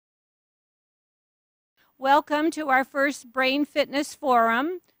Welcome to our first Brain Fitness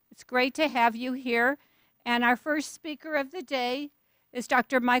Forum. It's great to have you here. And our first speaker of the day is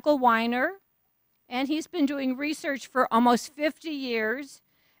Dr. Michael Weiner. And he's been doing research for almost 50 years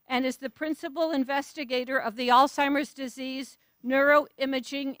and is the principal investigator of the Alzheimer's Disease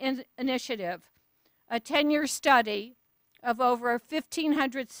Neuroimaging Initiative, a 10-year study of over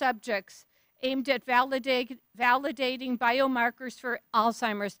 1,500 subjects aimed at validating biomarkers for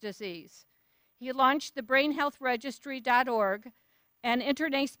Alzheimer's disease. He launched the brainhealthregistry.org, an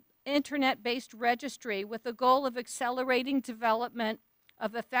internet-based registry with the goal of accelerating development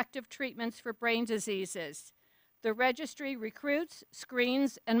of effective treatments for brain diseases. The registry recruits,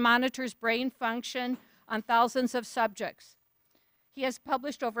 screens, and monitors brain function on thousands of subjects. He has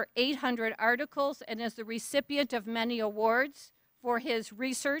published over 800 articles and is the recipient of many awards for his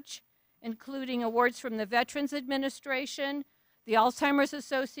research, including awards from the Veterans Administration, the Alzheimer's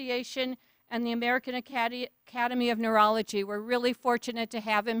Association, and the American Academy of Neurology. We're really fortunate to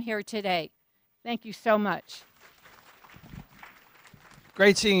have him here today. Thank you so much.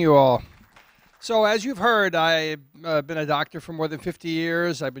 Great seeing you all. So as you've heard, I've been a doctor for more than 50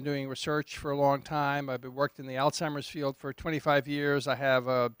 years. I've been doing research for a long time. I've been worked in the Alzheimer's field for 25 years. I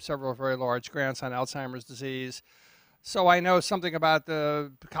have several very large grants on Alzheimer's disease. So I know something about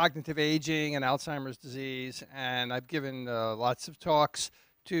the cognitive aging and Alzheimer's disease, and I've given lots of talks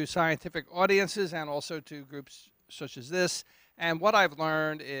to scientific audiences and also to groups such as this. And what I've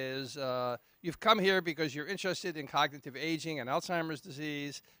learned is you've come here because you're interested in cognitive aging and Alzheimer's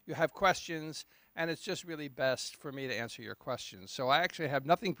disease. You have questions, and it's just really best for me to answer your questions. So I actually have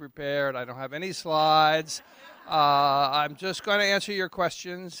nothing prepared. I don't have any slides. I'm just going to answer your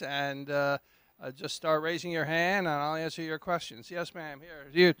questions, and just start raising your hand, and I'll answer your questions. Yes, ma'am. Here,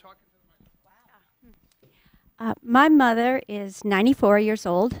 you talking to the microphone? My mother is 94 years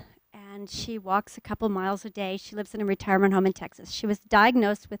old, and she walks a couple miles a day. She lives in a retirement home in Texas. She was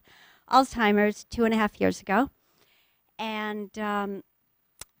diagnosed with Alzheimer's 2.5 years ago, and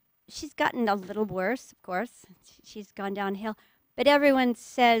she's gotten a little worse, of course. She's gone downhill, but everyone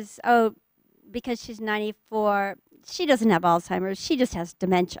says, oh, because she's 94, she doesn't have Alzheimer's, she just has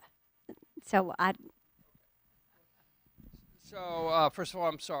dementia. So first of all,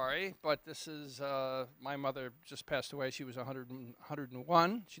 I'm sorry, but this is, my mother just passed away. She was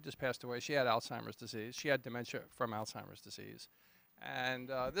 101. She just passed away. She had Alzheimer's disease. She had dementia from Alzheimer's disease. And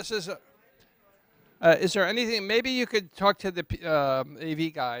this is there anything, maybe you could talk to the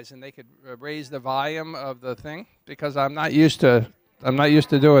AV guys and they could raise the volume of the thing, because I'm not used to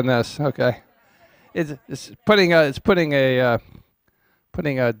doing this. Okay. It's putting a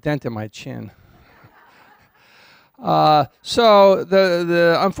dent in my chin. So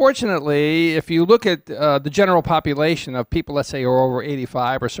unfortunately, if you look at the general population of people, let's say, who are over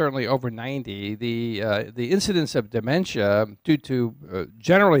 85 or certainly over 90, the incidence of dementia due to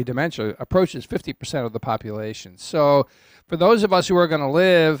generally dementia approaches 50% of the population. So for those of us who are going to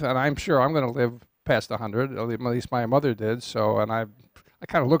live, and I'm sure I'm going to live past 100, at least my mother did. So, and I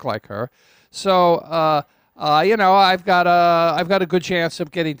kind of look like her. So you know, I've got a good chance of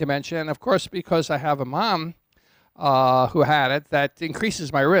getting dementia, and of course, because I have a mom who had it, that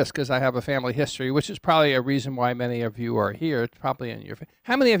increases my risk because I have a family history, which is probably a reason why many of you are here. It's probably in your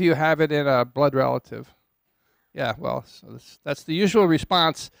How many of you have it in a blood relative? Yeah, well, so that's the usual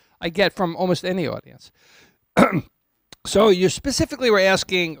response I get from almost any audience. So you specifically were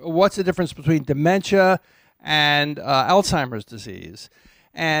asking what's the difference between dementia and Alzheimer's disease.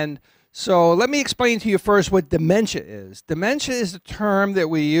 And so let me explain to you first what dementia is. Dementia is a term that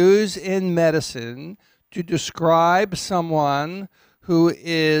we use in medicine to describe someone who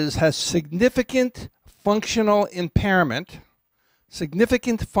has significant functional impairment.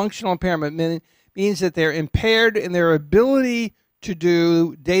 Significant functional impairment means that they're impaired in their ability to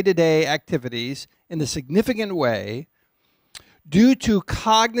do day-to-day activities in a significant way due to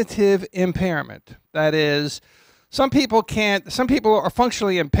cognitive impairment. That is, some people are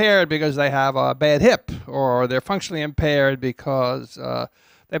functionally impaired because they have a bad hip, or they're functionally impaired because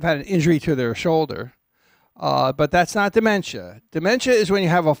they've had an injury to their shoulder. But that's not dementia. Dementia is when you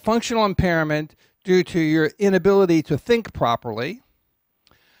have a functional impairment due to your inability to think properly.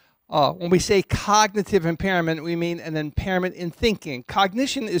 When we say cognitive impairment, we mean an impairment in thinking.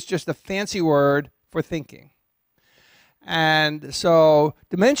 Cognition is just a fancy word for thinking. And so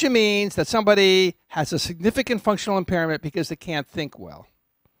dementia means that somebody has a significant functional impairment because they can't think well.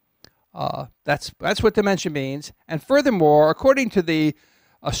 That's what dementia means. And furthermore, according to the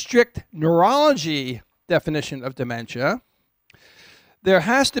strict neurology definition of dementia, there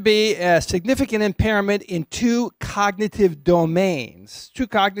has to be a significant impairment in two cognitive domains.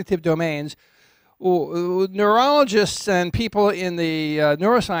 neurologists and people in the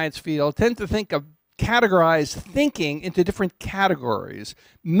neuroscience field tend to categorize thinking into different categories.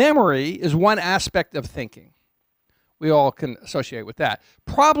 Memory is one aspect of thinking. We all can associate with that.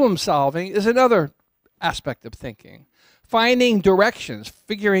 Problem solving is another aspect of thinking. Finding directions,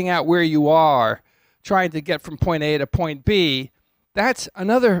 figuring out where you are, trying to get from point A to point B, that's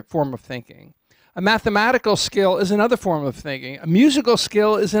another form of thinking. A mathematical skill is another form of thinking. A musical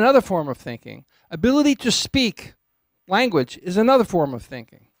skill is another form of thinking. Ability to speak language is another form of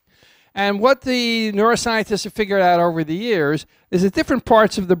thinking. And what the neuroscientists have figured out over the years is that different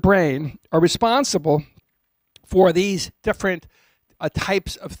parts of the brain are responsible for these different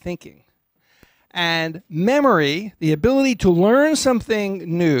types of thinking. And memory, the ability to learn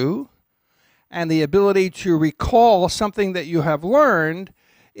something new and the ability to recall something that you have learned,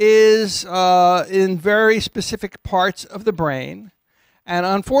 is in very specific parts of the brain. And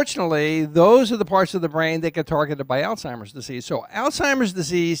unfortunately, those are the parts of the brain that get targeted by Alzheimer's disease. So Alzheimer's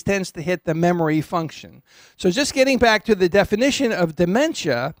disease tends to hit the memory function. So just getting back to the definition of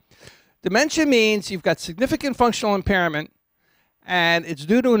dementia, dementia means you've got significant functional impairment, and it's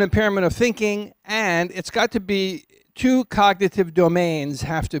due to an impairment of thinking, and it's got to be two cognitive domains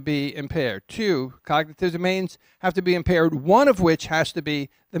have to be impaired. Two cognitive domains have to be impaired, one of which has to be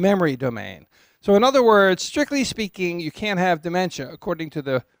the memory domain. So in other words, strictly speaking, you can't have dementia according to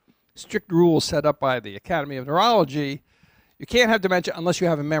the strict rules set up by the Academy of Neurology. You can't have dementia unless you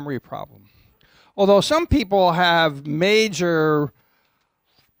have a memory problem. Although some people have major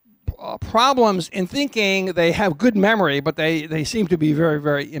problems in thinking, they have good memory, but they seem to be very,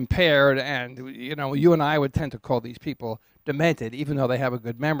 very impaired. And you and I would tend to call these people demented, even though they have a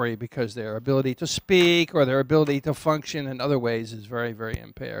good memory, because their ability to speak or their ability to function in other ways is very, very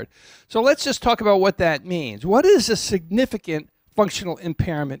impaired. So let's just talk about what that means. What does a significant functional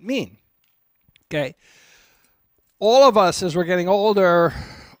impairment mean? Okay. All of us, as we're getting older,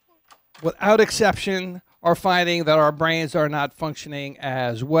 without exception, are finding that our brains are not functioning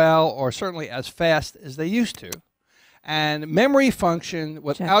as well or certainly as fast as they used to. And memory function,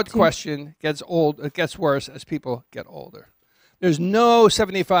 without question, gets worse as people get older. There's no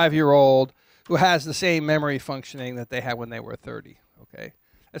 75-year-old who has the same memory functioning that they had when they were 30. Okay,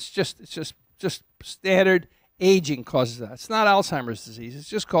 it's just standard aging causes that. It's not Alzheimer's disease. It's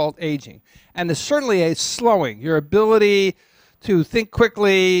just called aging, and there's certainly a slowing. Your ability to think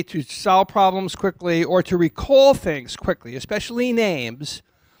quickly, to solve problems quickly, or to recall things quickly, especially names.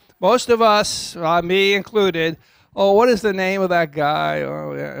 Most of us, me included, oh, what is the name of that guy?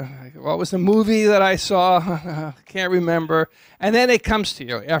 Oh, yeah. What was the movie that I saw? Can't remember. And then it comes to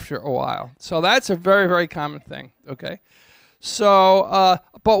you after a while. So that's a very, very common thing, okay? So,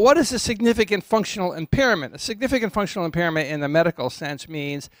 but what is a significant functional impairment? A significant functional impairment in the medical sense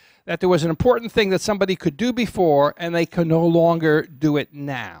means that there was an important thing that somebody could do before and they can no longer do it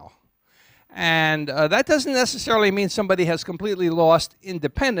now. And that doesn't necessarily mean somebody has completely lost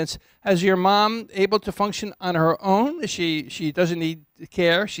independence. Is your mom able to function on her own? She doesn't need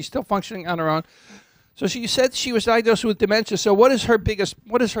care. She's still functioning on her own. So she said she was diagnosed with dementia. So what is her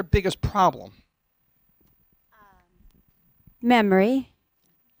biggest problem? Memory.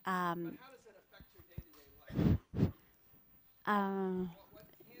 But how does it affect your day-to-day life? What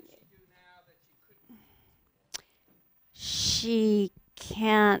can she do now that she couldn't? She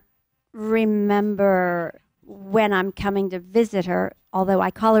can't remember when I'm coming to visit her, although I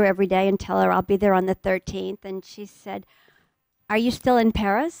call her every day and tell her I'll be there on the 13th. And she said, "Are you still in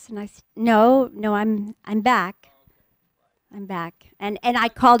Paris?" And I said, No, I'm back. I'm back. And I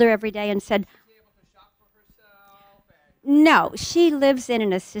called her every day and said, no, she lives in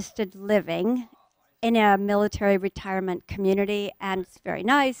an assisted living in a military retirement community, and it's very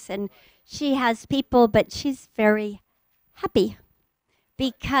nice, and she has people, but she's very happy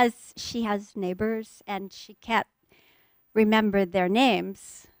because she has neighbors and she can't remember their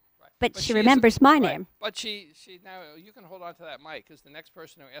names, right. but she remembers my name. But she now, you can hold on to that mic, because the next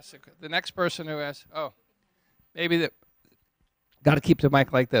person who asks, oh, maybe got to keep the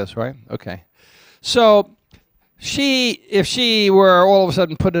mic like this, right? Okay. So if she were all of a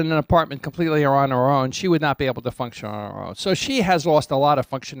sudden put in an apartment completely on her own, she would not be able to function on her own. So she has lost a lot of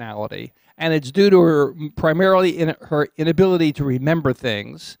functionality, and it's due to her primarily in her inability to remember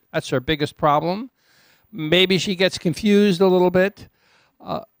things. That's her biggest problem. Maybe she gets confused a little bit,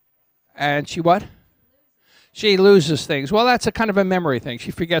 and she what? She loses things. Well, that's a kind of a memory thing. She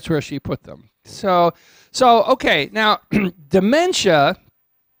forgets where she put them. So okay, now dementia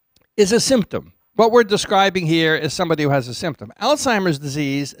is a symptom. What we're describing here is somebody who has a symptom. Alzheimer's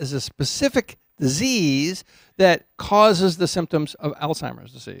disease is a specific disease that causes the symptoms of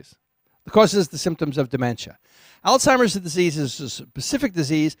Alzheimer's disease. causes the symptoms of dementia. Alzheimer's disease is a specific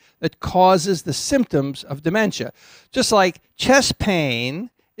disease that causes the symptoms of dementia. Just like chest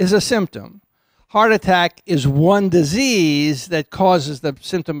pain is a symptom, heart attack is one disease that causes the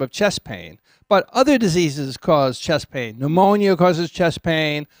symptom of chest pain. But other diseases cause chest pain. Pneumonia causes chest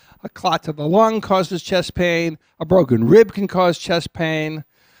pain. A clot to the lung causes chest pain. A broken rib can cause chest pain.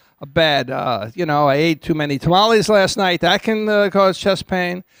 A bad, I ate too many tamales last night. That can cause chest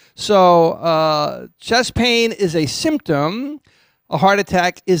pain. So chest pain is a symptom. A heart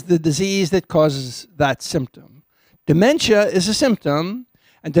attack is the disease that causes that symptom. Dementia is a symptom.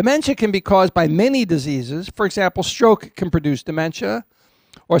 And dementia can be caused by many diseases. For example, stroke can produce dementia.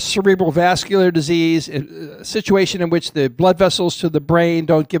 Or cerebral vascular disease, a situation in which the blood vessels to the brain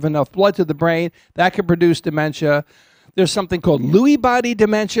don't give enough blood to the brain. That can produce dementia. There's something called Lewy body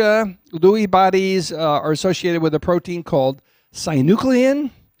dementia. Lewy bodies are associated with a protein called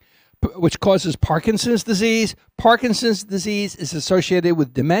synuclein, which causes Parkinson's disease. Parkinson's disease is associated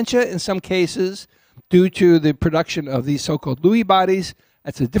with dementia in some cases due to the production of these so-called Lewy bodies.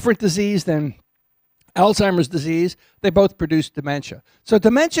 That's a different disease than Alzheimer's disease. They both produce dementia. So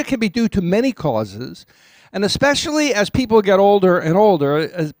dementia can be due to many causes, and especially as people get older and older,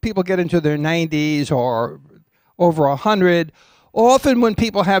 as people get into their 90s or over 100, often when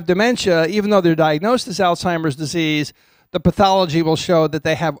people have dementia, even though they're diagnosed as Alzheimer's disease, the pathology will show that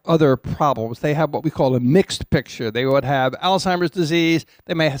they have other problems. They have what we call a mixed picture. They would have Alzheimer's disease.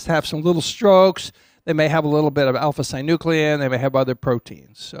 They may have some little strokes. They may have a little bit of alpha-synuclein. They may have other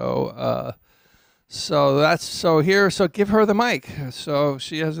proteins. So give her the mic. So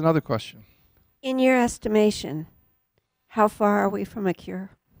she has another question. In your estimation, how far are we from a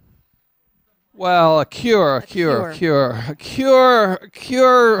cure? Well, a cure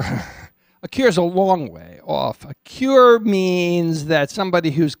is a long way off. A cure means that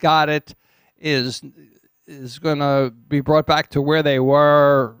somebody who's got it is going to be brought back to where they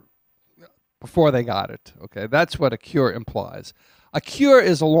were before they got it. Okay, that's what a cure implies. A cure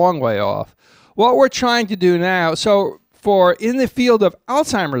is a long way off. What we're trying to do now, in the field of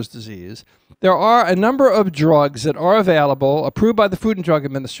Alzheimer's disease, there are a number of drugs that are available, approved by the Food and Drug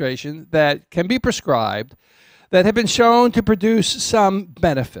Administration, that can be prescribed, that have been shown to produce some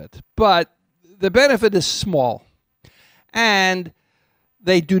benefit. But the benefit is small. And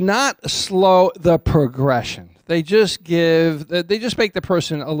they do not slow the progression. They just make the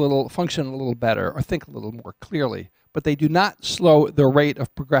person function a little better or think a little more clearly. But they do not slow the rate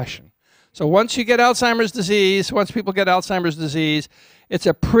of progression. So once people get Alzheimer's disease, it's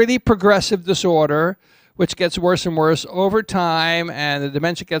a pretty progressive disorder, which gets worse and worse over time, and the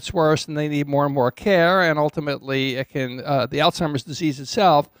dementia gets worse, and they need more and more care, and ultimately the Alzheimer's disease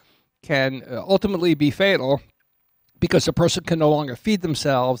itself can ultimately be fatal because the person can no longer feed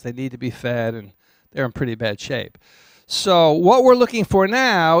themselves, they need to be fed, and they're in pretty bad shape. So what we're looking for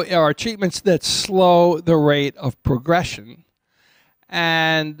now are treatments that slow the rate of progression,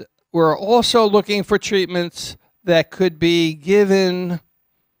 and we're also looking for treatments that could be given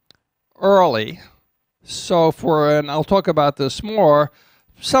early. So and I'll talk about this more,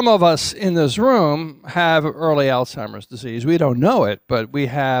 some of us in this room have early Alzheimer's disease. We don't know it, but we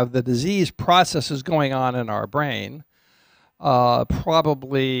have the disease processes going on in our brain.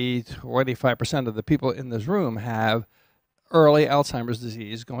 Probably 25% of the people in this room have early Alzheimer's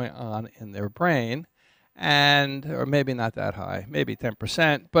disease going on in their brain. Or maybe not that high, maybe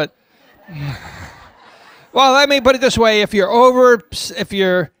 10%, but well, let me put it this way: if you're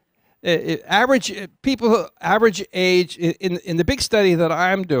average age in the big study that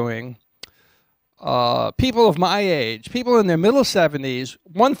I'm doing, people of my age, people in their middle 70s,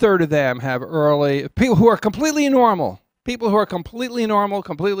 1/3 of them have early. People who are completely normal,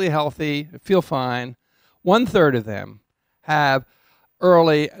 completely healthy, feel fine. 1/3 of them have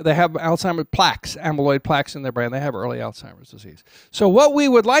they have Alzheimer's plaques, amyloid plaques in their brain. They have early Alzheimer's disease. So what we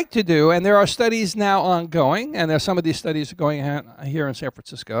would like to do, and there are studies now ongoing, and there's some of these studies going on here in San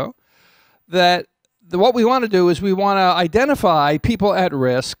Francisco, what we want to do is we want to identify people at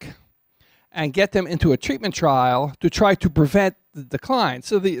risk and get them into a treatment trial to try to prevent the decline.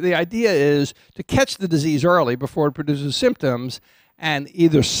 So the idea is to catch the disease early before it produces symptoms and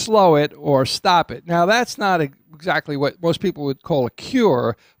either slow it or stop it. Now, that's not exactly what most people would call a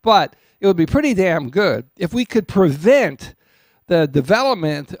cure, but it would be pretty damn good if we could prevent the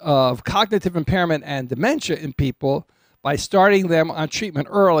development of cognitive impairment and dementia in people by starting them on treatment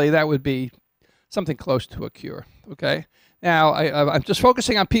early. That would be something close to a cure, okay? Now, I'm just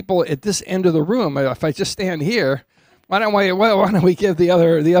focusing on people at this end of the room. If I just stand here, why don't we give the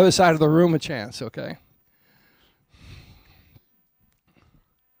other side of the room a chance, okay?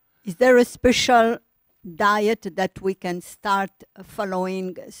 Is there a special diet that we can start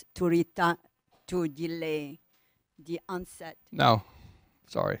following to delay the onset? No,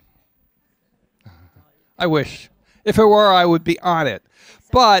 sorry. I wish. If it were, I would be on it.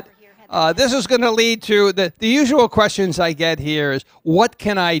 But this is going to lead to the usual questions I get here is, what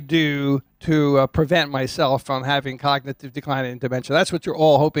can I do to prevent myself from having cognitive decline and dementia? That's what you're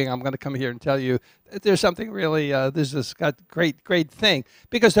all hoping I'm going to come here and tell you. That there's something really, there's this great thing.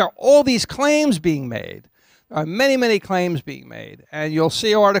 Because there are all these claims being made. There are many, many claims being made. And you'll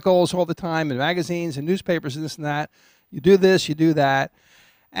see articles all the time in magazines and newspapers and this and that. You do this, you do that.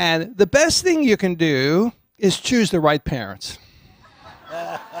 And the best thing you can do is choose the right parents.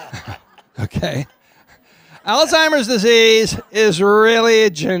 Okay. Alzheimer's disease is really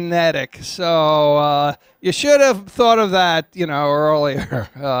genetic, so you should have thought of that, earlier.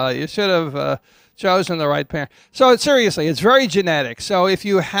 You should have chosen the right parent. So seriously, it's very genetic. So if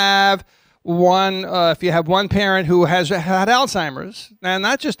you have one parent who has had Alzheimer's, and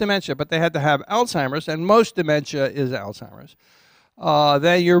not just dementia, but they had to have Alzheimer's, and most dementia is Alzheimer's,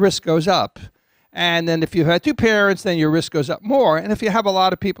 then your risk goes up. And then if you had two parents, then your risk goes up more. And if you have a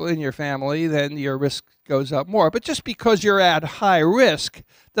lot of people in your family, then your risk goes up more. But just because you're at high risk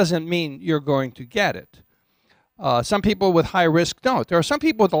doesn't mean you're going to get it. Some people with high risk don't. There are some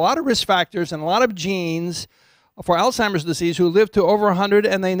people with a lot of risk factors and a lot of genes for Alzheimer's disease who live to over 100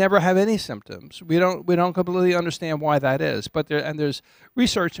 and they never have any symptoms. We don't completely understand why that is, but there's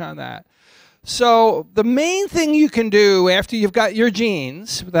research on that. So the main thing you can do after you've got your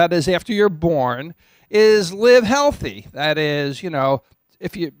genes, that is after you're born, is live healthy. That is,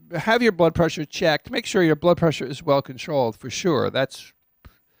 if you have your blood pressure checked, make sure your blood pressure is well controlled for sure. That's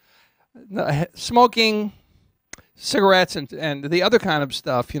smoking, cigarettes, and the other kind of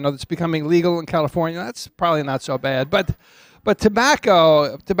stuff, that's becoming legal in California. That's probably not so bad. But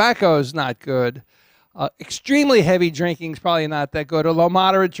tobacco is not good. Extremely heavy drinking is probably not that good. Although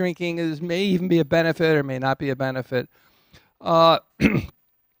moderate drinking may even be a benefit or may not be a benefit.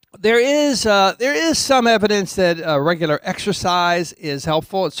 There is some evidence that regular exercise is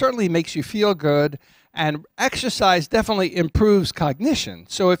helpful. It certainly makes you feel good, and exercise definitely improves cognition.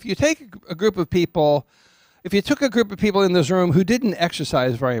 So if you take a group of people, if you took a group of people in this room who didn't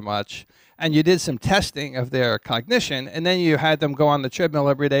exercise very much, and you did some testing of their cognition, and then you had them go on the treadmill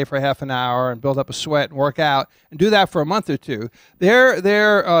every day for half an hour and build up a sweat and work out, and do that for a month or two,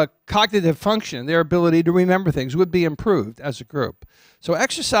 their cognitive function, their ability to remember things would be improved as a group. So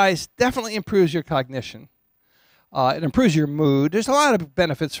exercise definitely improves your cognition. It improves your mood. There's a lot of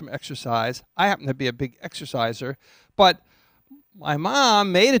benefits from exercise. I happen to be a big exerciser, but my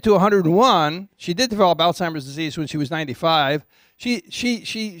mom made it to 101. She did develop Alzheimer's disease when she was 95. She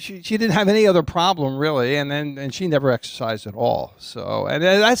didn't have any other problem really, and she never exercised at all. So, and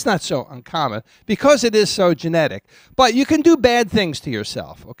that's not so uncommon because it is so genetic. But you can do bad things to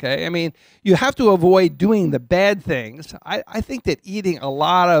yourself. Okay, I mean, you have to avoid doing the bad things. I think that eating a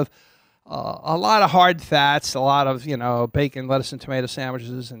lot of hard fats, a lot of bacon, lettuce, and tomato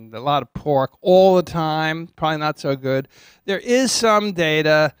sandwiches, and a lot of pork all the time, probably not so good. There is some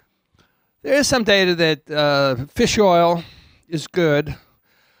data. That fish oil is good.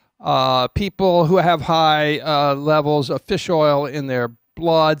 People who have high levels of fish oil in their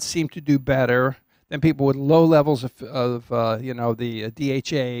blood seem to do better than people with low levels of the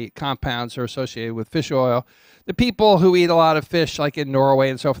DHA compounds are associated with fish oil. The people who eat a lot of fish, like in Norway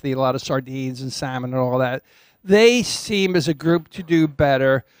and so forth, they eat a lot of sardines and salmon and all that, they seem as a group to do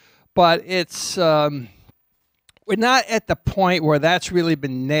better, but it's we're not at the point where that's really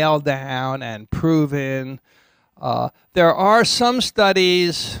been nailed down and proven. There are some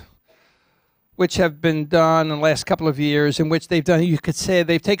studies which have been done in the last couple of years in which they've done, you could say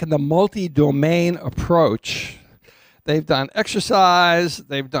they've taken the multi-domain approach. They've done exercise,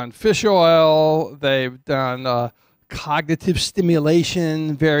 they've done fish oil, they've done cognitive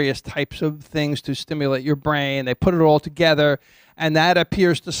stimulation, various types of things to stimulate your brain. They put it all together, and that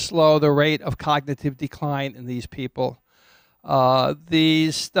appears to slow the rate of cognitive decline in these people.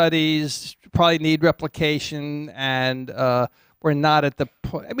 These studies probably need replication, and we're not at the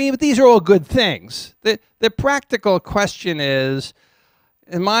point. I mean, these are all good things. The practical question is,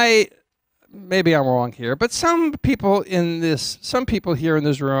 maybe I'm wrong here, but some people here in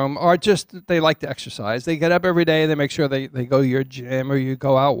this room are just, they like to exercise. They get up every day, they make sure they go to your gym or you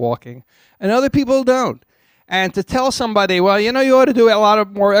go out walking, and other people don't. And to tell somebody, well, you ought to do a lot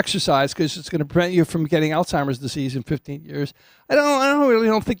of more exercise because it's going to prevent you from getting Alzheimer's disease in 15 years, I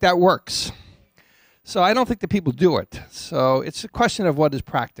don't think that works. So I don't think that people do it. So it's a question of what is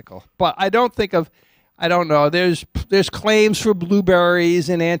practical. But I don't think of I don't know. There's claims for blueberries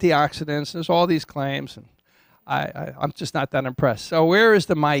and antioxidants. There's all these claims, and I'm just not that impressed. So where is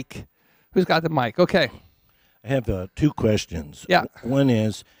the mic? Who's got the mic? Okay. I have 2 questions. Yeah. One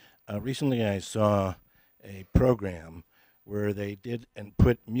is, recently I saw a program where they did and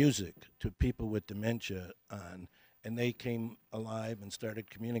put music to people with dementia on, and they came alive and started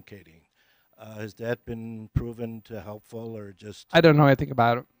communicating. Has that been proven to helpful, or just? I don't know anything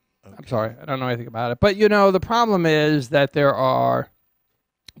about it. Okay. I'm sorry, I don't know anything about it. But you know, the problem is that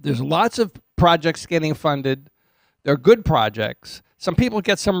there's lots of projects getting funded. They're good projects. Some people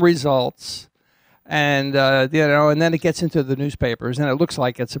get some results, and you know, and then it gets into the newspapers, and it looks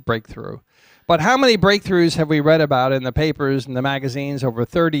like it's a breakthrough. But how many breakthroughs have we read about in the papers and the magazines over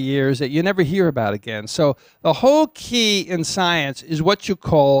 30 years that you never hear about again? So the whole key in science is what you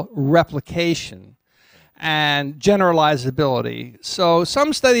call replication and generalizability. So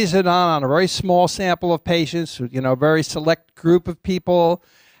some studies are done on a very small sample of patients, you know, a very select group of people.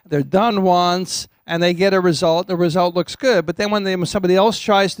 They're done once, and they get a result. The result looks good. But then when somebody else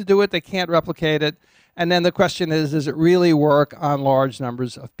tries to do it, they can't replicate it. And then the question is, does it really work on large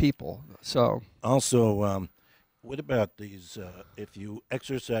numbers of people? So also, what about these, if you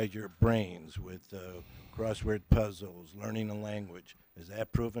exercise your brains with crossword puzzles, learning a language, is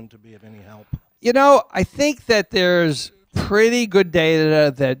that proven to be of any help? You know, I think that there's pretty good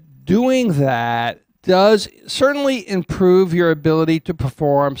data that doing that does certainly improve your ability to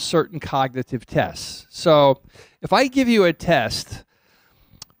perform certain cognitive tests. So if I give you a test,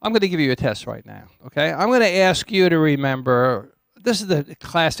 I'm going to give you a test right now, okay? I'm going to ask you to remember, this is the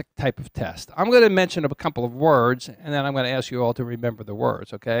classic type of test. I'm going to mention a couple of words, and then I'm going to ask you all to remember the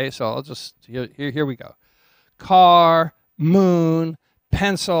words, okay? So I'll just, here we go. Car, moon,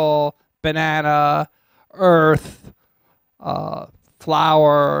 pencil, banana, earth,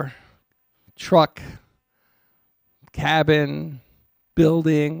 flower, truck, cabin,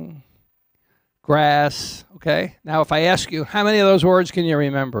 building, grass, okay? Now, if I ask you, how many of those words can you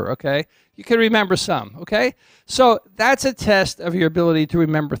remember, okay? You can remember some, okay? So that's a test of your ability to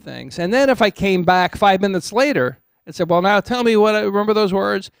remember things. And then if I came back 5 minutes later and said, well, now tell me what I remember those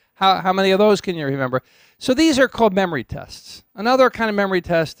words, how many of those can you remember? So these are called memory tests. Another kind of memory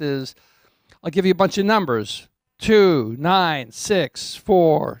test is, I'll give you a bunch of numbers. 2, 9, 6,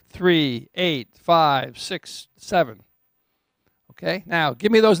 4, 3, 8, 5, 6, 7. Okay, now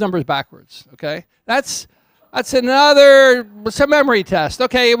give me those numbers backwards. Okay, that's some memory test.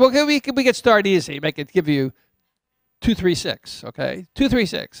 Okay, well we could start easy. Give you 2, 3, 6. Okay, 2, 3,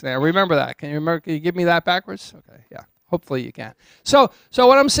 6. Now remember that. Can you give me that backwards? Okay, yeah. Hopefully you can. So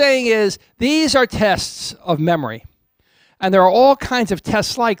what I'm saying is these are tests of memory, and there are all kinds of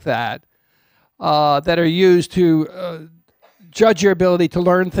tests like that that are used to judge your ability to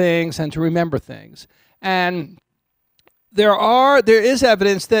learn things and to remember things. And there is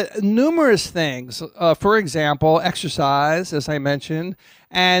evidence that numerous things, for example, exercise, as I mentioned,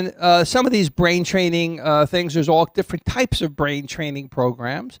 and some of these brain training things, there's all different types of brain training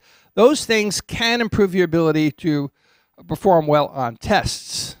programs. Those things can improve your ability to perform well on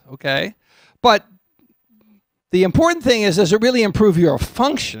tests, okay? But the important thing is, does it really improve your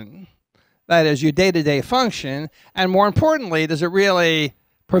function? That is, your day-to-day function. And more importantly, does it really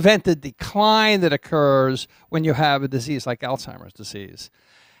prevent the decline that occurs when you have a disease like Alzheimer's disease?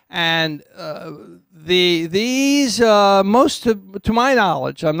 And to my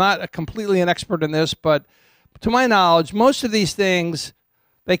knowledge, I'm not completely an expert in this, but to my knowledge, most of these things,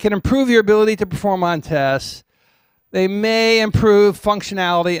 they can improve your ability to perform on tests. They may improve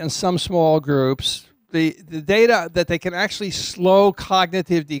functionality in some small groups. The data that they can actually slow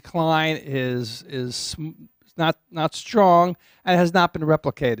cognitive decline is not strong and has not been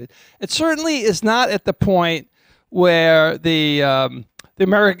replicated. It certainly is not at the point where the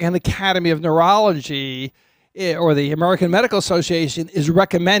American Academy of Neurology or the American Medical Association is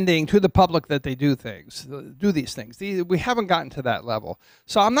recommending to the public that they do these things. We haven't gotten to that level.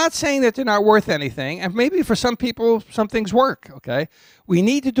 So I'm not saying that they're not worth anything, and maybe for some people, some things work, okay? We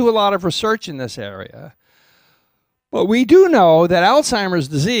need to do a lot of research in this area. But we do know that Alzheimer's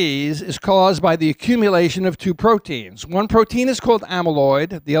disease is caused by the accumulation of 2 proteins. One protein is called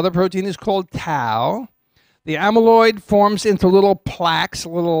amyloid. The other protein is called tau. The amyloid forms into little plaques,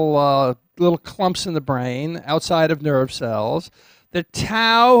 little clumps in the brain outside of nerve cells. The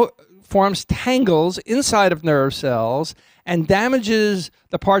tau forms tangles inside of nerve cells and damages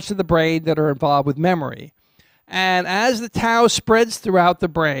the parts of the brain that are involved with memory. And as the tau spreads throughout the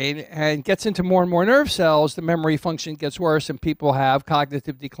brain and gets into more and more nerve cells, the memory function gets worse and people have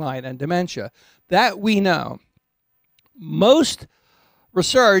cognitive decline and dementia. That we know. Most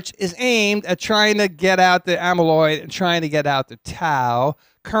research is aimed at trying to get out the amyloid and trying to get out the tau.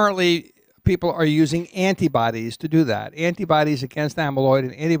 Currently, people are using antibodies to do that. Antibodies against amyloid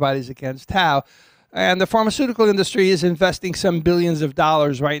and antibodies against tau. And the pharmaceutical industry is investing some billions of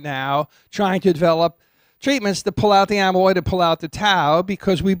dollars right now trying to develop treatments to pull out the amyloid and pull out the tau,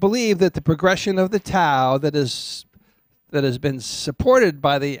 because we believe that the progression of the tau that has been supported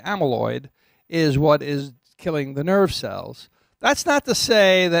by the amyloid is what is killing the nerve cells. That's not to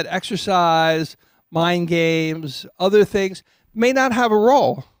say that exercise, mind games, other things may not have a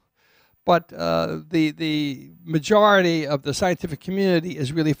role, but the majority of the scientific community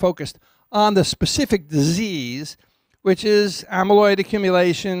is really focused on the specific disease, which is amyloid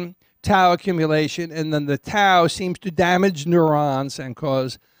accumulation, tau accumulation, and then the tau seems to damage neurons and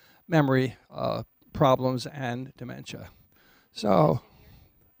cause memory problems and dementia. So,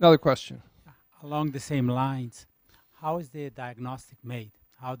 another question. Along the same lines, how is the diagnostic made?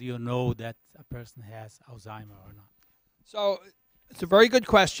 How do you know that a person has Alzheimer or not? So, it's a very good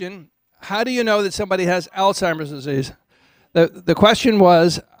question. How do you know that somebody has Alzheimer's disease? The question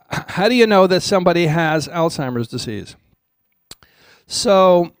was, how do you know that somebody has Alzheimer's disease?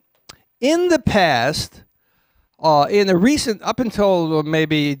 So, in the past, in the recent, up until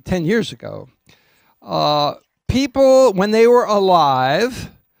maybe 10 years ago, people, when they were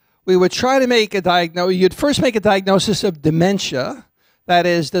alive, we would try to make a diagnosis. You'd first make a diagnosis of dementia. That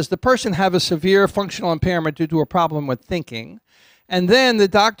is, does the person have a severe functional impairment due to a problem with thinking? And then the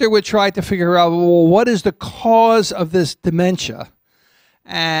doctor would try to figure out, well, what is the cause of this dementia?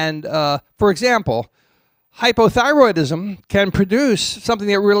 And for example, hypothyroidism can produce something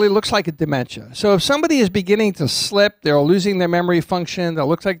that really looks like a dementia. So if somebody is beginning to slip, they're losing their memory function, it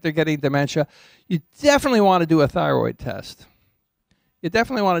looks like they're getting dementia, you definitely want to do a thyroid test. You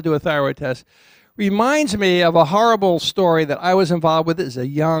definitely want to do a thyroid test. Reminds me of a horrible story that I was involved with as a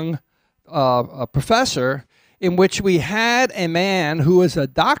young professor, in which we had a man who was a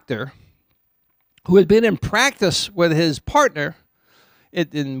doctor who had been in practice with his partner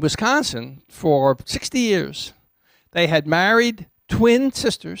in Wisconsin for 60 years. They had married twin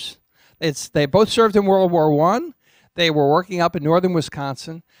sisters. They both served in World War I. They were working up in northern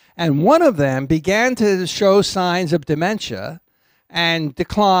Wisconsin, and one of them began to show signs of dementia and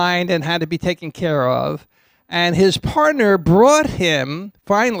declined and had to be taken care of. And his partner brought him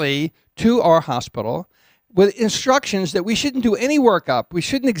finally to our hospital with instructions that we shouldn't do any workup. We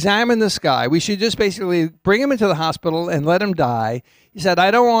shouldn't examine this guy. We should just basically bring him into the hospital and let him die. He said,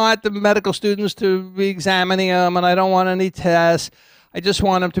 I don't want the medical students to be examining him, and I don't want any tests. I just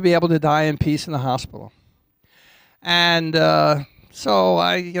want him to be able to die in peace in the hospital. And so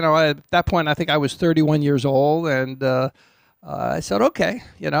at that point, I think I was 31 years old, and I said, okay,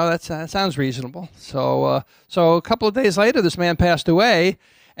 that sounds reasonable. So a couple of days later, this man passed away.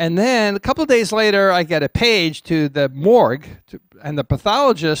 And then a couple of days later, I get a page to the morgue and the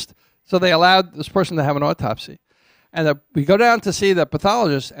pathologist. So they allowed this person to have an autopsy. And we go down to see the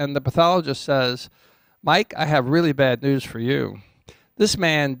pathologist, and the pathologist says, Mike, I have really bad news for you. This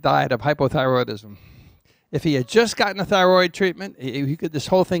man died of hypothyroidism. If he had just gotten a thyroid treatment, this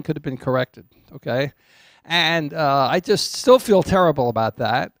whole thing could have been corrected, okay? And I just still feel terrible about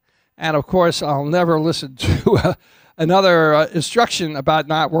that. And of course, I'll never listen to another instruction about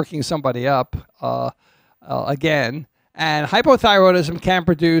not working somebody up again. And hypothyroidism can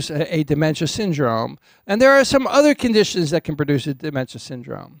produce a dementia syndrome. And there are some other conditions that can produce a dementia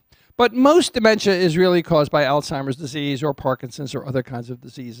syndrome. But most dementia is really caused by Alzheimer's disease or Parkinson's or other kinds of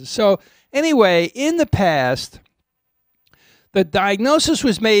diseases. So anyway, in the past, the diagnosis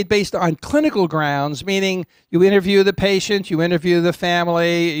was made based on clinical grounds, meaning you interview the patient, you interview the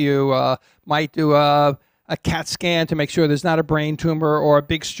family, you might do a CAT scan to make sure there's not a brain tumor or a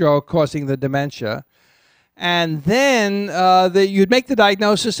big stroke causing the dementia. And then you'd make the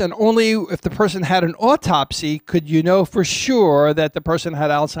diagnosis, and only if the person had an autopsy could you know for sure that the person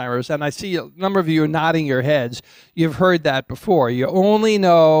had Alzheimer's. And I see a number of you are nodding your heads. You've heard that before. You only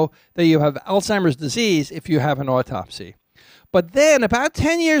know that you have Alzheimer's disease if you have an autopsy. But then about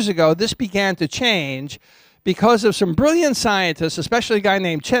 10 years ago, this began to change because of some brilliant scientists, especially a guy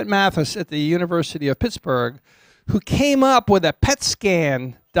named Chet Mathis at the University of Pittsburgh, who came up with a PET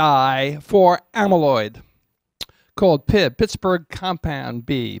scan dye for amyloid called PIB, Pittsburgh Compound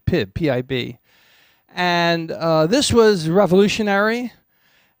B, PIB, P-I-B. And this was revolutionary.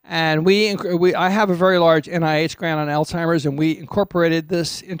 And I have a very large NIH grant on Alzheimer's, and we incorporated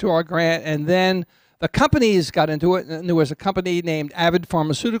this into our grant. And then the companies got into it, and there was a company named Avid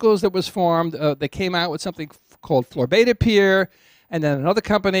Pharmaceuticals that was formed. They came out with something called florbetapir, And then another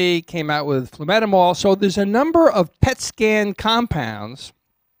company came out with flumetamol. So there's a number of PET scan compounds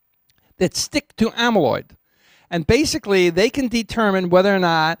that stick to amyloid. And basically, they can determine whether or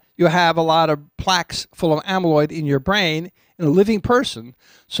not you have a lot of plaques full of amyloid in your brain in a living person.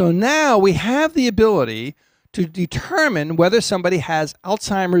 So now we have the ability to determine whether somebody has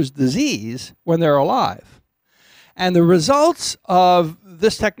Alzheimer's disease when they're alive. And the results of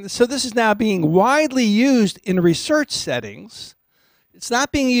this technique, so this is now being widely used in research settings. It's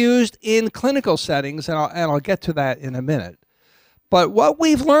not being used in clinical settings, and I'll get to that in a minute. But what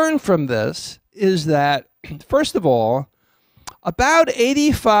we've learned from this is that, first of all, about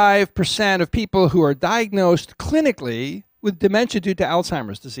 85% of people who are diagnosed clinically with dementia due to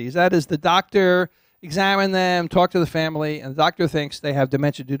Alzheimer's disease, that is, the doctor examine them, talk to the family, and the doctor thinks they have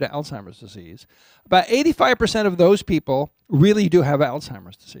dementia due to Alzheimer's disease. About 85% of those people really do have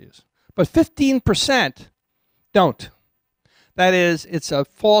Alzheimer's disease, but 15% don't. That is, it's a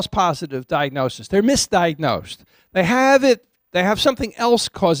false positive diagnosis. They're misdiagnosed. They have it. They have something else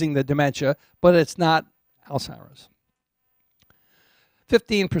causing the dementia, but it's not Alzheimer's.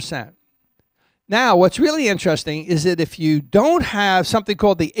 15%. Now, what's really interesting is that if you don't have something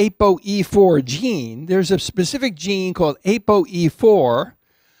called the ApoE4 gene, there's a specific gene called ApoE4,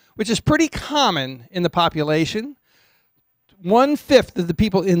 which is pretty common in the population. 1/5 of the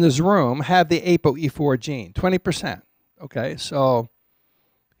people in this room have the ApoE4 gene, 20%. Okay, so,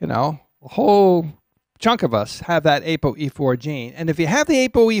 you know, a whole chunk of us have that ApoE4 gene. And if you have the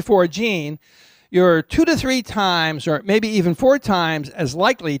ApoE4 gene, you're 2 to 3 times, or maybe even 4 times, as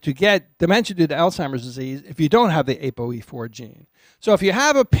likely to get dementia due to Alzheimer's disease if you don't have the ApoE4 gene. So if you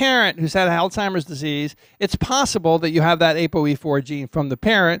have a parent who's had Alzheimer's disease, it's possible that you have that ApoE4 gene from the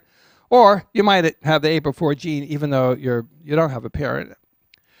parent, or you might have the ApoE4 gene even though you don't have a parent.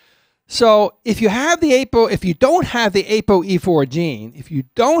 So if you don't have the ApoE4 gene, if you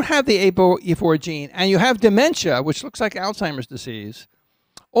don't have the ApoE4 gene and you have dementia, which looks like Alzheimer's disease,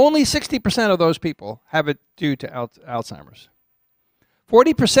 only 60% of those people have it due to Alzheimer's.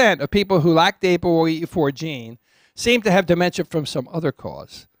 40% of people who lack the ApoE4 gene seem to have dementia from some other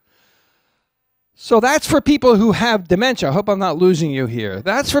cause. So that's for people who have dementia. I hope I'm not losing you here.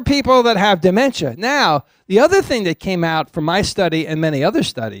 That's for people that have dementia. Now, the other thing that came out from my study and many other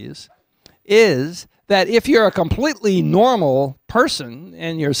studies is that if you're a completely normal person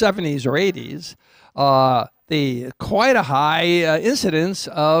in your 70s or 80s, quite a high incidence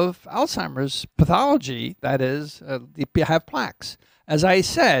of Alzheimer's pathology, that is, you have plaques. As I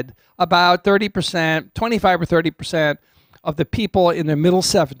said, about 30%, 25 or 30% of the people in their middle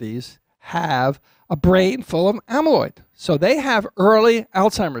 70s have a brain full of amyloid. So they have early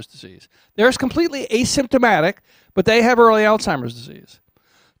Alzheimer's disease. They're completely asymptomatic, but they have early Alzheimer's disease.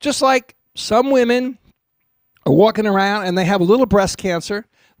 Just like some women are walking around and they have a little breast cancer.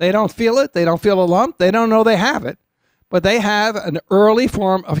 They don't feel it. They don't feel a lump. They don't know they have it. But they have an early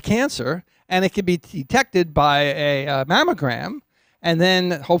form of cancer, and it can be detected by a mammogram, and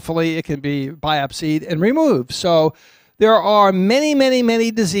then hopefully it can be biopsied and removed. So there are many, many,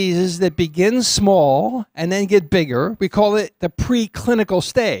 many diseases that begin small and then get bigger. We call it the preclinical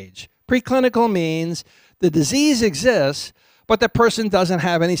stage. Preclinical means the disease exists, but the person doesn't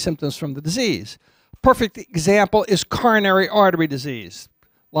have any symptoms from the disease. Perfect example is coronary artery disease.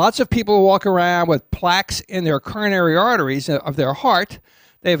 Lots of people walk around with plaques in their coronary arteries of their heart.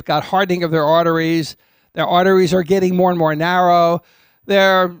 They've got hardening of their arteries. Their arteries are getting more and more narrow.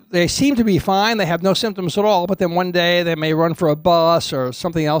 They seem to be fine. They have no symptoms at all, but then one day they may run for a bus or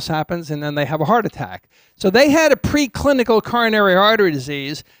something else happens, and then they have a heart attack. So they had a preclinical coronary artery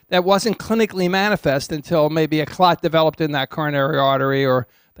disease that wasn't clinically manifest until maybe a clot developed in that coronary artery, or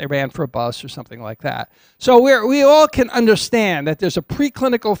they ran for a bus or something like that. So we all can understand that there's a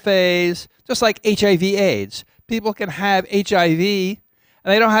preclinical phase, just like HIV/AIDS. People can have HIV,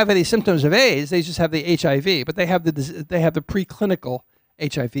 and they don't have any symptoms of AIDS. They just have the HIV, but they have the preclinical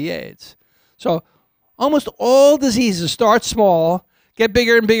HIV/AIDS. So almost all diseases start small, get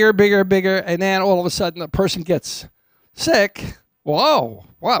bigger and bigger, bigger and bigger, and then all of a sudden a person gets sick. Whoa,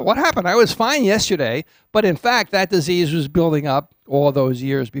 wow, what happened? I was fine yesterday, but in fact that disease was building up all those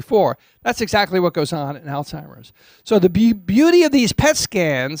years before. That's exactly what goes on in Alzheimer's. So the beauty of these PET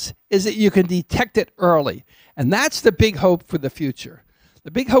scans is that you can detect it early, and that's the big hope for the future.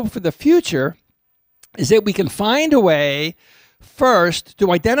 The big hope for the future is that we can find a way, first,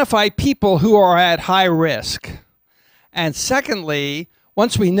 to identify people who are at high risk. And secondly,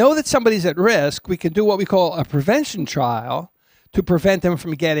 once we know that somebody's at risk, we can do what we call a prevention trial to prevent them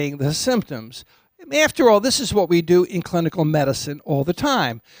from getting the symptoms. After all, this is what we do in clinical medicine all the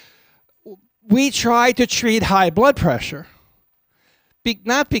time. We try to treat high blood pressure.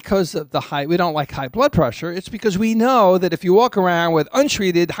 not because of we don't like high blood pressure. It's because we know that if you walk around with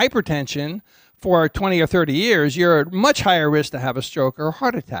untreated hypertension for 20 or 30 years, you're at much higher risk to have a stroke or a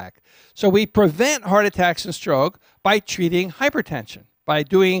heart attack. So we prevent heart attacks and stroke by treating hypertension, by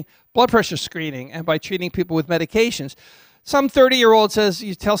doing blood pressure screening, and by treating people with medications. Some 30-year-old says,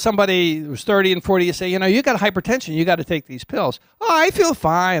 you tell somebody who's 30 and 40, you say, you got hypertension, you got to take these pills. Oh, I feel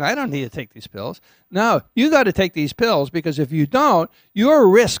fine, I don't need to take these pills. No, you got to take these pills, because if you don't, your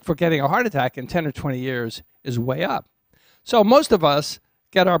risk for getting a heart attack in 10 or 20 years is way up. So most of us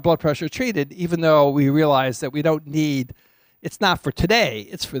get our blood pressure treated, even though we realize that we don't need, it's not for today,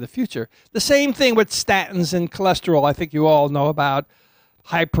 it's for the future. The same thing with statins and cholesterol. I think you all know about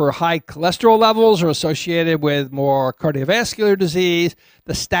high cholesterol levels are associated with more cardiovascular disease.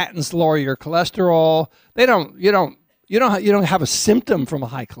 The statins lower your cholesterol. You don't have a symptom from a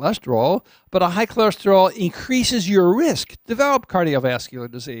high cholesterol, but a high cholesterol increases your risk to develop cardiovascular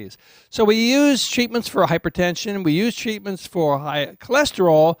disease. So we use treatments for hypertension, we use treatments for high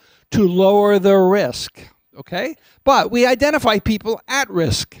cholesterol to lower the risk, okay? But we identify people at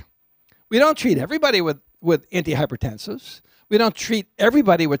risk. We don't treat everybody with antihypertensives. We don't treat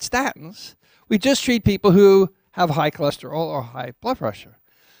everybody with statins. We just treat people who have high cholesterol or high blood pressure.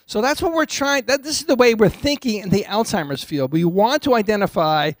 So that's what we're trying, this is the way we're thinking in the Alzheimer's field. We want to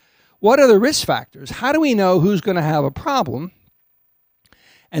identify what are the risk factors. How do we know who's going to have a problem?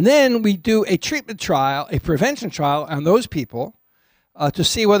 And then we do a treatment trial, a prevention trial on those people to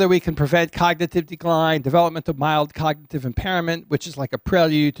see whether we can prevent cognitive decline, development of mild cognitive impairment, which is like a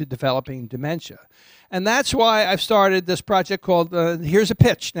prelude to developing dementia. And that's why I've started this project called, here's a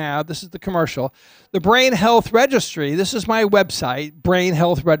pitch now, this is the commercial, the Brain Health Registry. This is my website,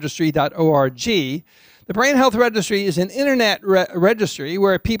 brainhealthregistry.org. The Brain Health Registry is an internet registry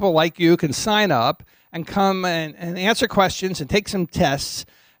where people like you can sign up and come and answer questions and take some tests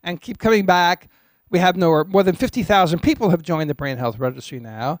and keep coming back. We have more than 50,000 people have joined the Brain Health Registry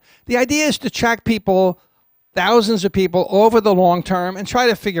now. The idea is to track people, thousands of people over the long term, and try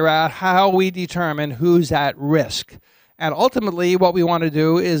to figure out how we determine who's at risk. And ultimately, what we want to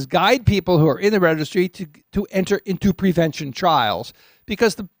do is guide people who are in the registry to enter into prevention trials,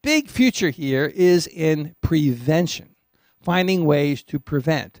 because the big future here is in prevention, finding ways to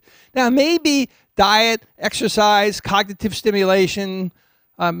prevent. Now, maybe diet, exercise, cognitive stimulation,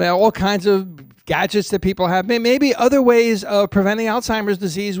 all kinds of gadgets that people have, maybe other ways of preventing Alzheimer's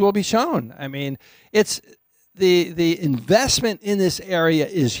disease will be shown. I mean, it's the investment in this area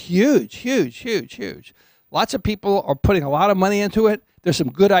is huge, huge, huge, huge. Lots of people are putting a lot of money into it. There's some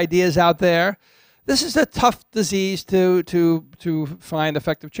good ideas out there. This is a tough disease to find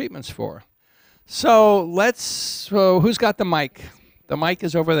effective treatments for. So who's got the mic? The mic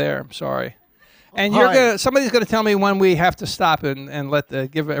is over there, I'm sorry. And somebody's gonna tell me when we have to stop and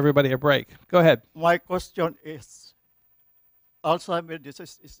give everybody a break. Go ahead. My question is, Alzheimer's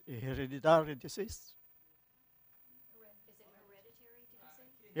disease is a hereditary disease?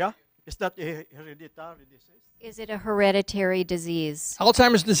 Yeah, is that a hereditary disease? Is it a hereditary disease?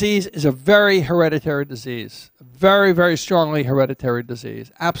 Alzheimer's disease is a very hereditary disease. Very, very strongly hereditary disease.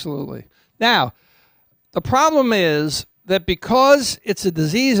 Absolutely. Now, the problem is that because it's a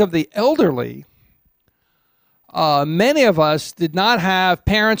disease of the elderly, many of us did not have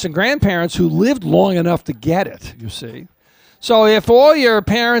parents and grandparents who lived long enough to get it, you see. So if all your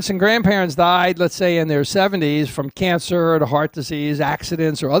parents and grandparents died, let's say in their 70s from cancer or heart disease,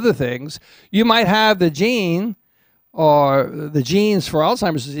 accidents or other things, you might have the gene or the genes for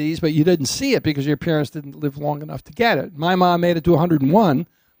Alzheimer's disease, but you didn't see it because your parents didn't live long enough to get it. My mom made it to 101,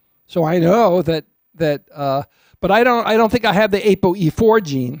 so I know that but I don't think I have the ApoE4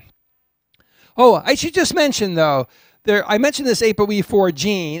 gene. Oh, I should just mention though, I mentioned this ApoE4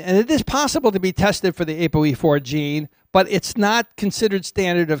 gene, and it is possible to be tested for the ApoE4 gene, but it's not considered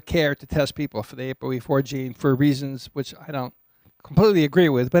standard of care to test people for the ApoE4 gene for reasons which I don't completely agree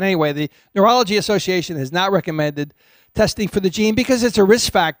with. But anyway, the Neurology Association has not recommended testing for the gene because it's a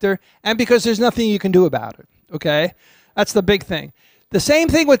risk factor and because there's nothing you can do about it, okay? That's the big thing. The same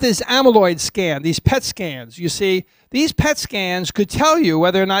thing with this amyloid scan, these PET scans. You see, these PET scans could tell you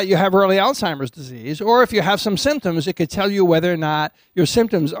whether or not you have early Alzheimer's disease, or if you have some symptoms, it could tell you whether or not your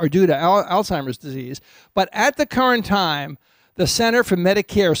symptoms are due to Alzheimer's disease. But at the current time, the Center for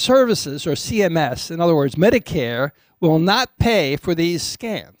Medicare Services, or CMS, in other words, Medicare, will not pay for these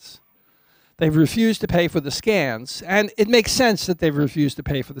scans. They've refused to pay for the scans, and it makes sense that they've refused to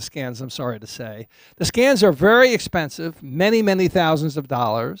pay for the scans, I'm sorry to say. The scans are very expensive, many, many thousands of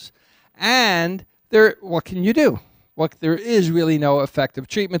dollars, and what can you do? There is really no effective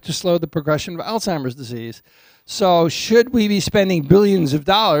treatment to slow the progression of Alzheimer's disease. So should we be spending billions of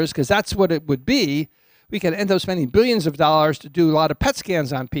dollars, because that's what it would be, we could end up spending billions of dollars to do a lot of PET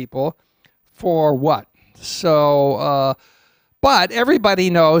scans on people for what? So, but everybody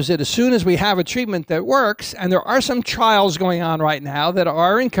knows that as soon as we have a treatment that works, and there are some trials going on right now that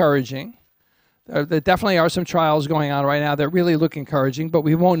are encouraging, there definitely are some trials going on right now that really look encouraging, but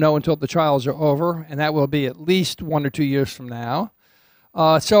we won't know until the trials are over, and that will be at least 1 or 2 years from now.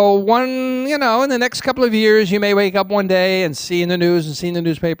 So in the next couple of years, you may wake up one day and see in the news and see in the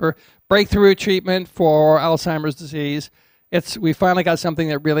newspaper, breakthrough treatment for Alzheimer's disease. We finally got something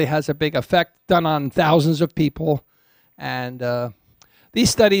that really has a big effect, done on thousands of people. And these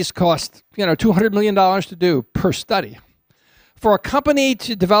studies cost, $200 million to do per study. For a company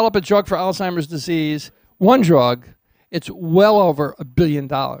to develop a drug for Alzheimer's disease, one drug, it's well over $1 billion.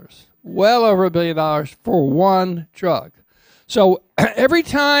 Well over $1 billion for one drug. So every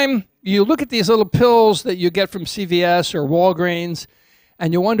time you look at these little pills that you get from CVS or Walgreens,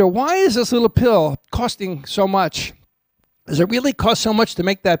 and you wonder, why is this little pill costing so much? Does it really cost so much to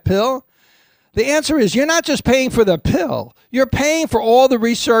make that pill? The answer is you're not just paying for the pill. You're paying for all the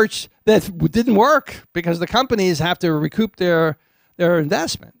research that didn't work because the companies have to recoup their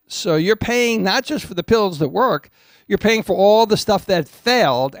investment. So you're paying not just for the pills that work, you're paying for all the stuff that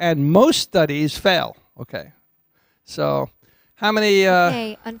failed, and most studies fail. Okay. So how many...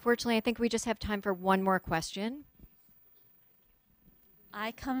 Okay, unfortunately, I think we just have time for one more question.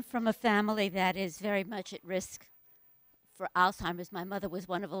 I come from a family that is very much at risk for Alzheimer's. My mother was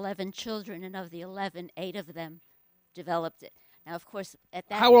one of 11 children, and of the 11, 8 of them developed it. Now, of course, at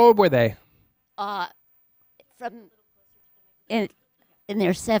that... How old were they? From in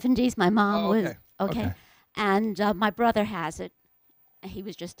their 70s. My mom was... Okay. And my brother has it. He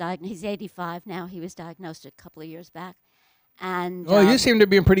was just diagnosed. He's 85 now. He was diagnosed a couple of years back. And you seem to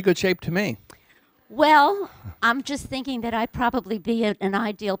be in pretty good shape to me. Well, I'm just thinking that I'd probably be an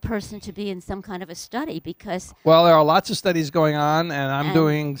ideal person to be in some kind of a study because... Well, there are lots of studies going on, and I'm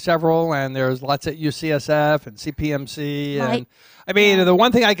doing several, and there's lots at UCSF and CPMC. Right. And I mean, the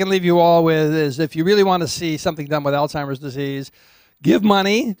one thing I can leave you all with is if you really want to see something done with Alzheimer's disease, give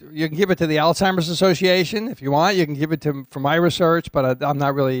money. You can give it to the Alzheimer's Association if you want. You can give it for my research, but I'm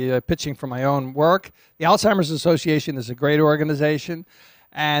not really pitching for my own work. The Alzheimer's Association is a great organization.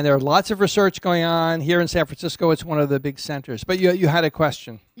 And there are lots of research going on. Here in San Francisco, it's one of the big centers. But you had a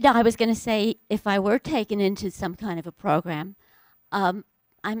question. No, I was going to say, if I were taken into some kind of a program, I'm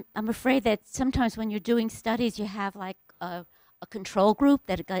afraid that sometimes when you're doing studies, you have like a control group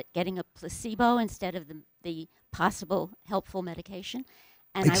that are getting a placebo instead of the possible helpful medication.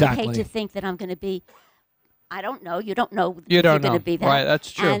 And Exactly. I would hate to think that I'm going to be... I don't know. You don't know You if don't you're know. going to be that. Right,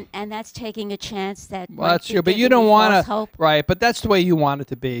 that's true. And that's taking a chance that... Well, that's true, but you don't want to... Right, but that's the way you want it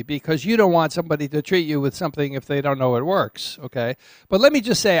to be because you don't want somebody to treat you with something if they don't know it works, okay? But let me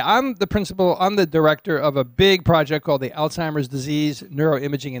just say, I'm the director of a big project called the Alzheimer's Disease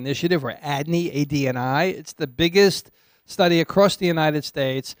Neuroimaging Initiative, or ADNI, A-D-N-I. It's the biggest study across the United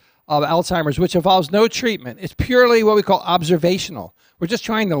States of Alzheimer's, which involves no treatment. It's purely what we call observational. We're just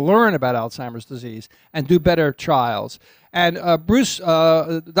trying to learn about Alzheimer's disease and do better trials. And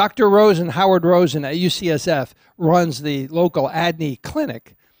Dr. Rosen, Howard Rosen at UCSF, runs the local ADNI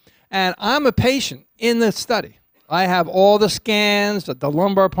clinic. And I'm a patient in the study. I have all the scans, the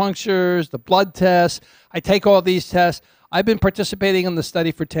lumbar punctures, the blood tests. I take all these tests. I've been participating in the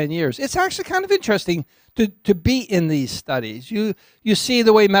study for 10 years. It's actually kind of interesting to be in these studies. You see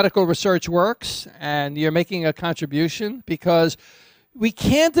the way medical research works, and you're making a contribution because we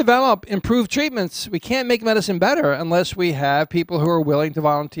can't develop improved treatments. We can't make medicine better unless we have people who are willing to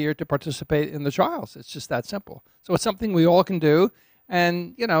volunteer to participate in the trials. It's just that simple. So it's something we all can do,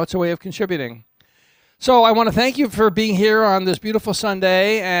 and it's a way of contributing. So I want to thank you for being here on this beautiful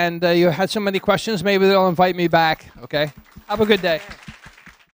Sunday, and you had so many questions. Maybe they'll invite me back, okay? Have a good day.